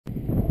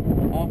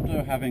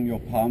After having your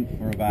pump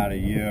for about a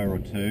year or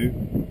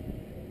two,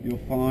 you'll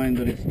find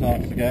that it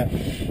starts to get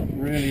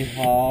really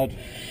hard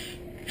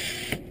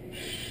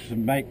to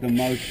make the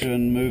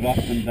motion move up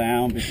and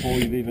down before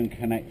you've even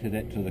connected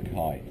it to the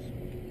kite.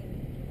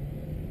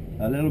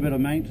 A little bit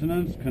of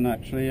maintenance can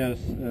actually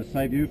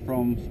save you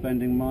from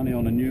spending money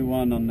on a new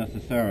one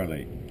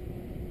unnecessarily.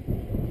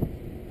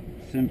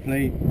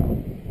 Simply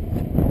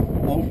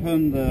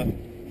open the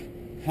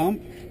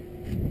pump,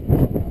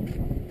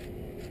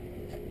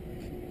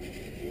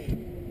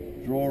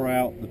 draw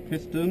out the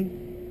piston.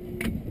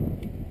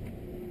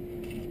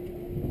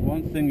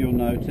 One thing you'll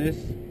notice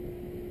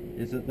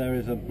is that there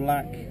is a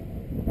black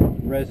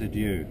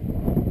residue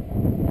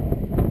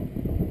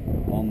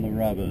on the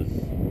rubbers.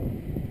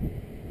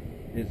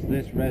 It's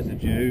this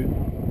residue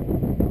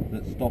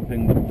that's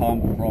stopping the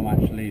pump from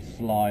actually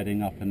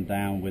sliding up and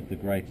down with the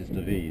greatest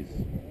of ease.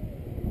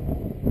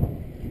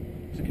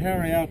 To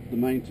carry out the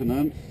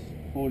maintenance,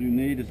 all you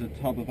need is a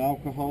tub of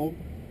alcohol,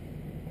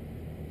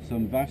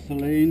 some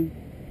Vaseline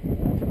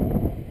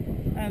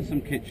and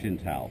some kitchen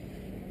towel.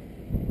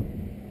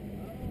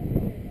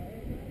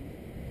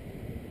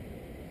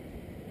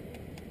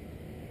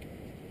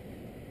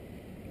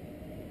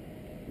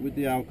 With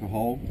the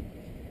alcohol,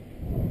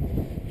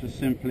 just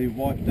simply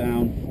wipe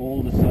down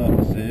all the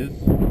surfaces,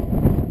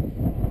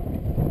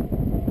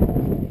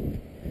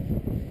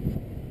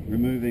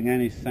 removing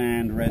any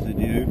sand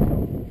residue.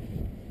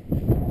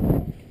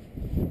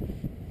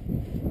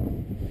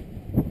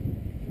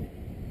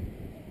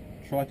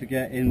 Try to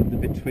get in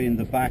between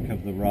the back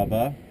of the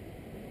rubber,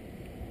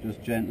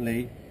 just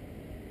gently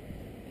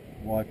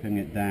wiping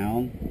it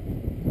down.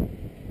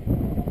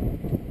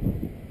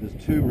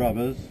 There's two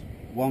rubbers,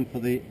 one for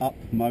the up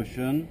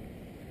motion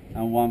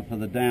and one for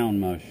the down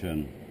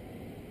motion.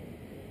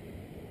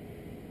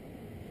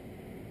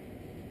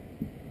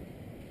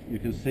 You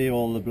can see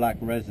all the black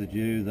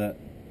residue that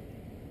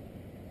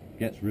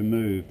gets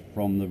removed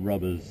from the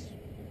rubbers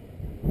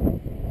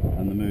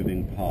and the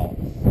moving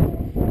parts.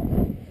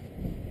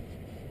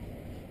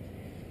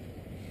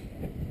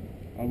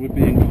 I would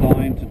be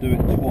inclined to do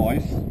it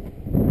twice,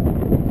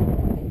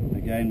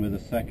 again with a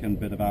second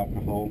bit of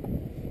alcohol.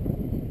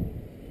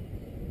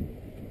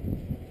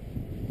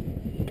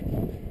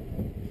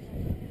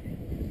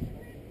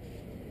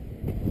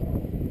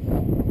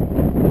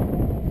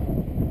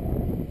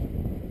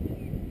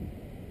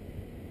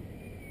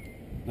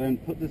 Then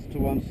put this to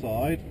one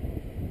side,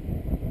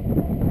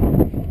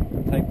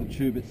 take the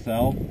tube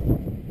itself,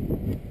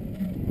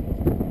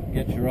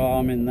 get your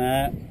arm in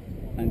there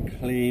and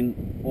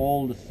clean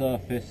all the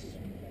surface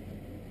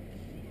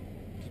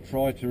to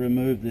try to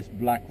remove this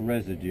black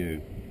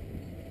residue.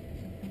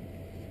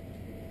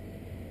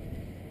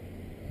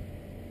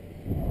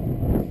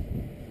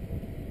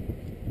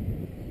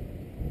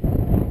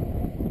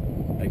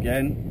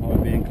 Again, I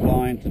would be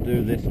inclined to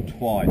do this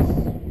twice.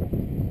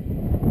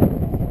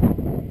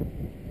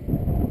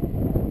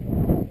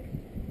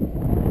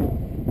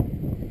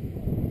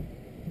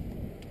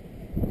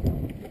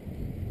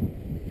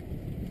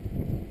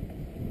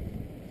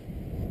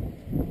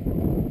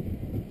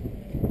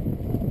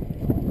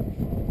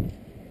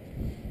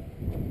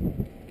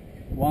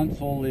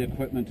 Once all the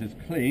equipment is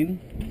clean,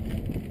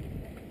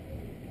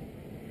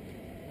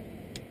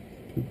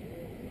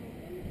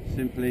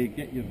 simply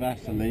get your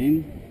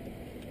Vaseline.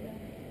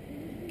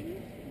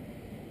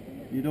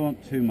 You don't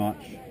want too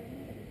much.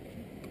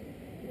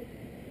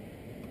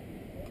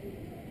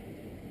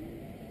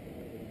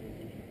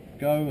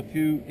 Go a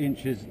few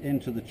inches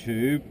into the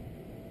tube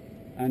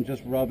and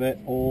just rub it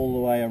all the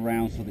way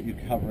around so that you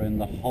cover in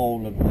the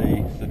whole of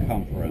the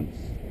circumference.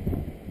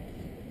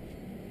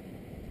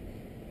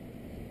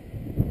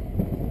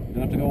 You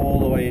don't have to go all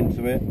the way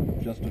into it,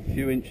 just a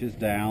few inches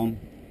down.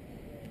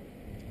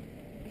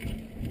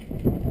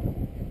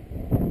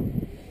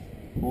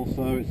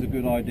 Also, it's a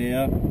good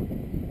idea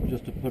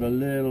just to put a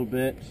little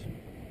bit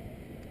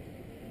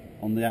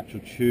on the actual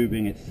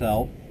tubing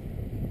itself,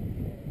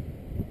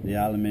 the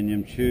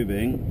aluminium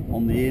tubing,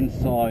 on the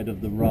inside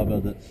of the rubber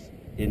that's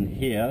in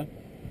here,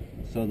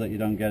 so that you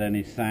don't get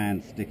any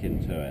sand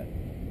sticking to it.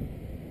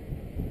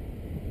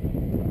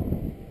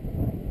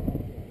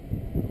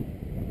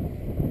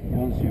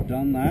 Once you've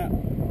done that,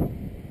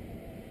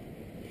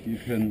 you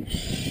can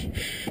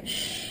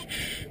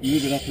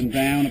move it up and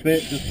down a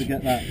bit just to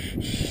get that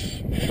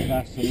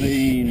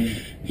Vaseline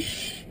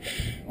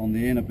on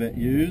the inner bit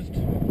used,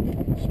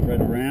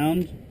 spread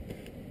around,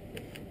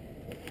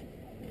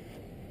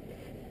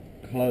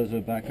 close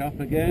it back up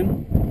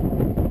again,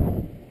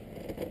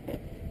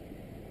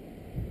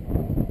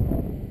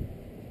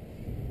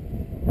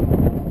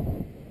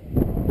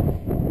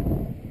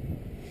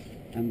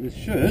 and this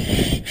should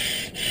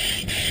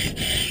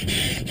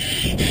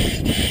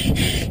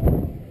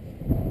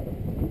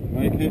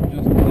make it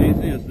just as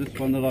easy as this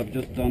one that I've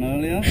just done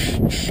earlier.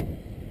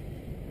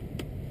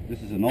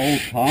 This is an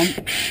old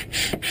pump.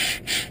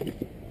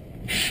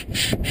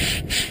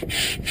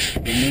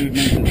 The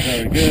movement is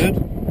very good,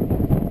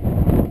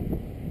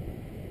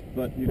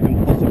 but you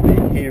can possibly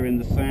hearing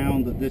the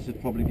sound that this is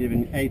probably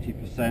giving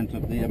 80%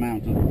 of the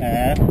amount of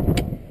air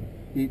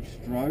each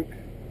stroke.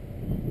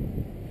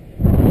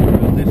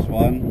 But this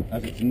one,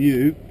 as it's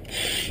new,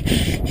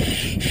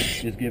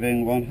 is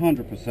giving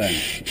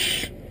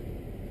 100%.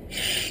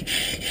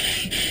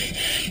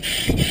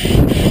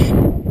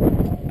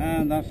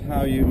 And that's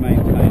how you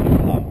maintain a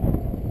pump.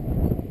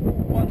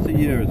 Once a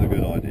year is a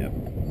good idea.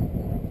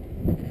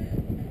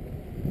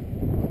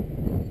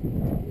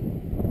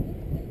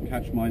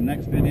 Catch my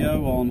next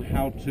video on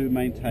how to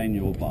maintain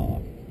your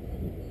bar.